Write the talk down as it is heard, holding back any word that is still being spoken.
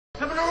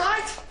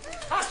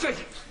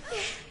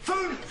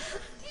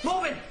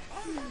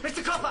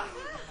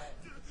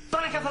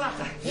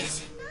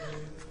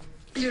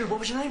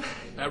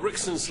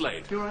Rickson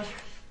Slade. You all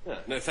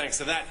right? No thanks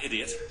to that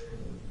idiot.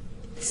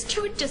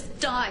 Stuart just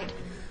died.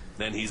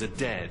 Then he's a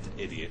dead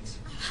idiot.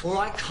 All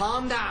right,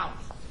 calm down.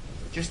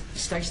 Just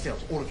stay still,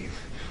 all of you.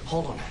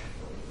 Hold on.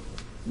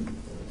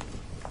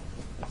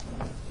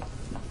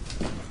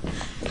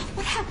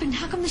 What happened?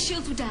 How come the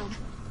shields were down?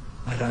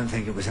 I don't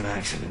think it was an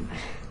accident.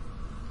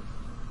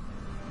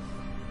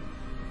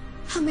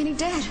 How many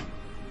dead?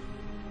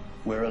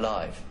 We're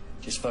alive.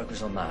 Just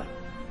focus on that.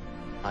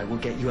 I will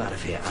get you out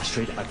of here,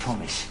 Astrid, I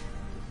promise.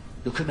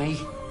 Look at me.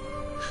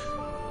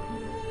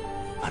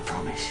 I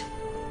promise.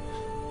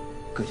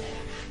 Good.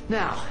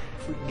 Now,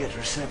 if we can get to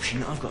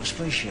reception, I've got a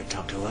spaceship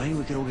tucked away.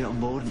 We could all get on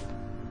board and...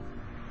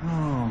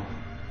 Oh.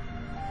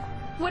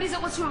 What is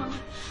it? What's wrong?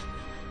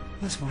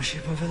 That's my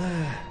ship over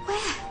there.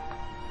 Where?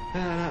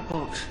 That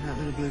box. That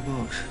little blue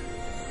box.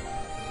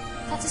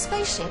 That's a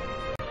spaceship.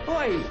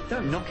 Oi,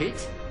 don't knock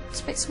it.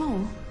 It's a bit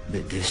small. A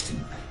bit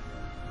distant.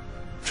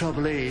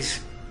 Trouble is,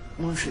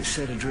 once it's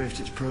set adrift,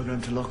 it's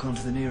programmed to lock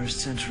onto the nearest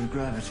centre of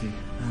gravity.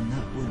 And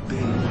that would be...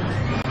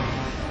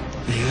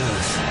 the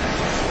Earth.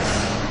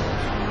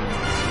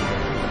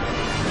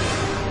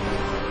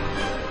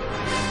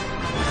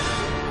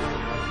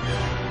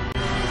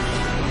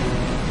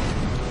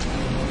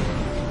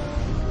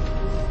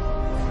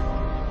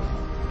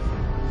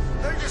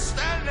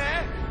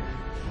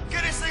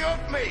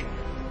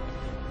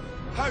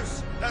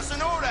 House, that's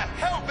an order.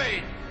 Help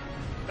me!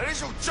 That is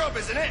your job,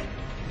 isn't it?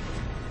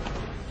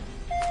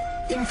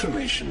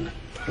 Information.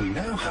 We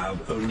now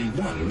have only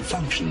one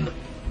function.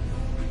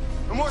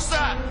 And what's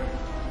that?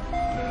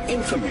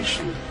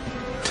 Information.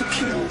 To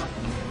kill.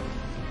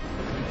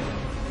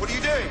 What are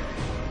you doing?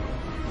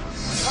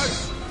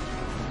 House,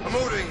 I'm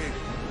ordering you.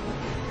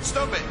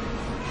 Stop it.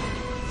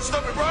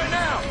 Stop it right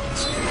now!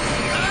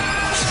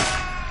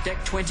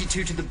 Deck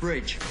 22 to the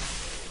bridge.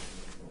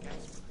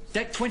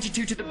 Deck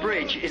 22 to the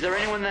bridge. Is there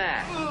anyone there?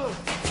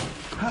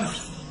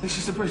 House, this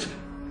is the bridge.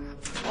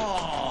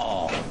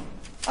 Oh.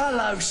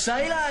 Hello,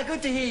 sailor.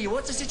 Good to hear you.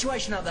 What's the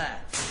situation up there?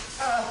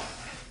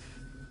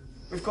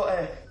 We've got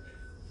air.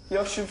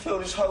 The oxygen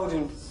field is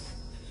holding,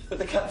 but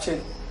the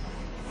captain,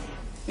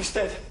 he's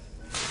dead.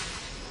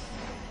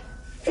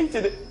 He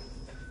did it.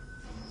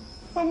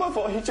 On my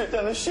body, he took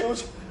down the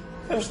shields.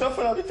 There was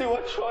nothing I could do.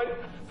 I tried.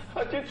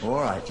 I did.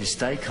 All right, just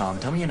stay calm.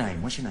 Tell me your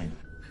name. What's your name?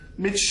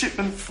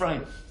 Midshipman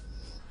Frame.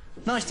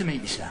 Nice to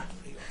meet you, sir.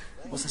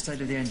 What's the state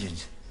of the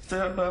engines?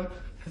 Hold on.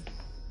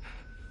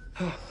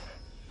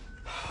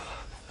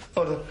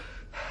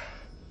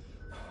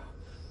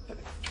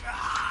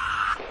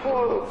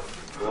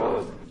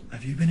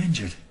 Have you been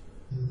injured?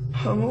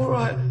 I'm all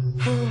right.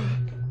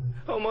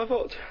 Oh, my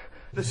God.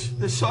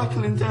 They're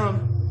cycling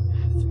down.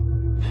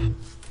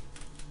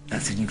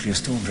 That's a nuclear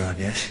storm drive,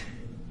 yes?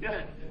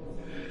 Yeah.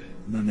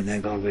 The moment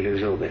they're gone, we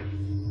lose orbit.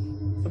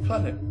 The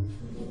planet?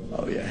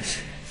 Oh, yes.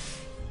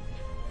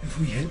 If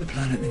we hit the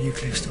planet, the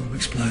nuclear storm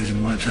explodes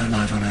and wipes out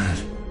life on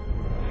Earth.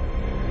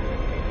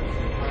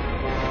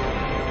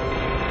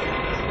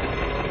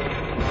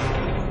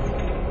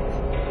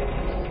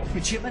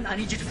 Midshipman, I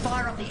need you to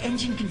fire up the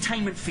engine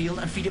containment field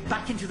and feed it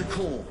back into the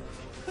core.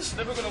 This is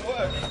never going to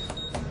work.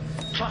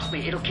 Trust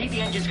me, it'll keep the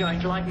engines going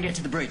till I can get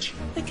to the bridge.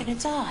 We're gonna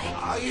die.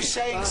 Are you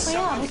saying We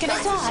are. We're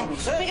gonna die.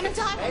 We're gonna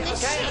die from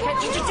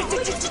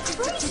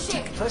this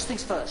ship. First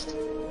things first.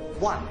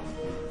 1,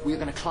 we're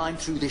going to climb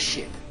through this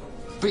ship.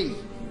 B,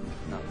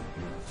 no.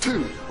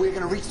 2, we're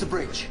going to reach the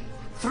bridge.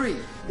 3,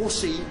 or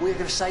C, we're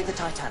going to save the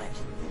Titanic.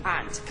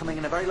 And, coming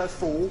in a very low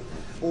fall,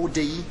 or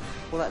D,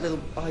 or that little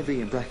IV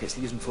in brackets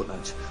they're using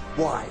footnotes.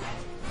 Why?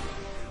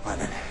 Right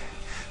then,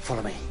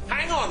 follow me.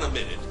 Hang on a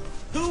minute.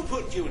 Who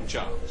put you in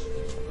charge?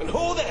 And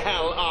who the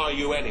hell are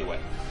you anyway?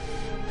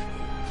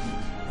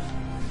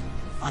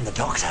 I'm the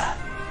Doctor.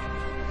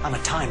 I'm a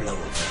Time Lord.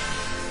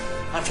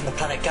 I'm from the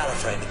planet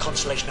Gallifrey in the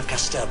constellation of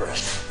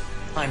Kasterborous.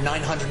 I'm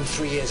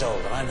 903 years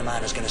old, and I'm the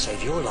man who's going to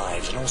save your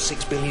lives and all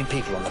 6 billion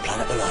people on the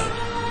planet below.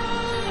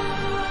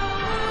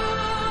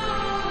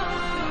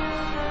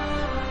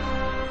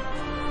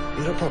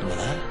 You got a problem with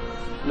that?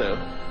 No.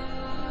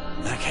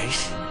 In that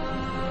case,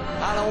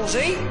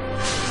 allons-y!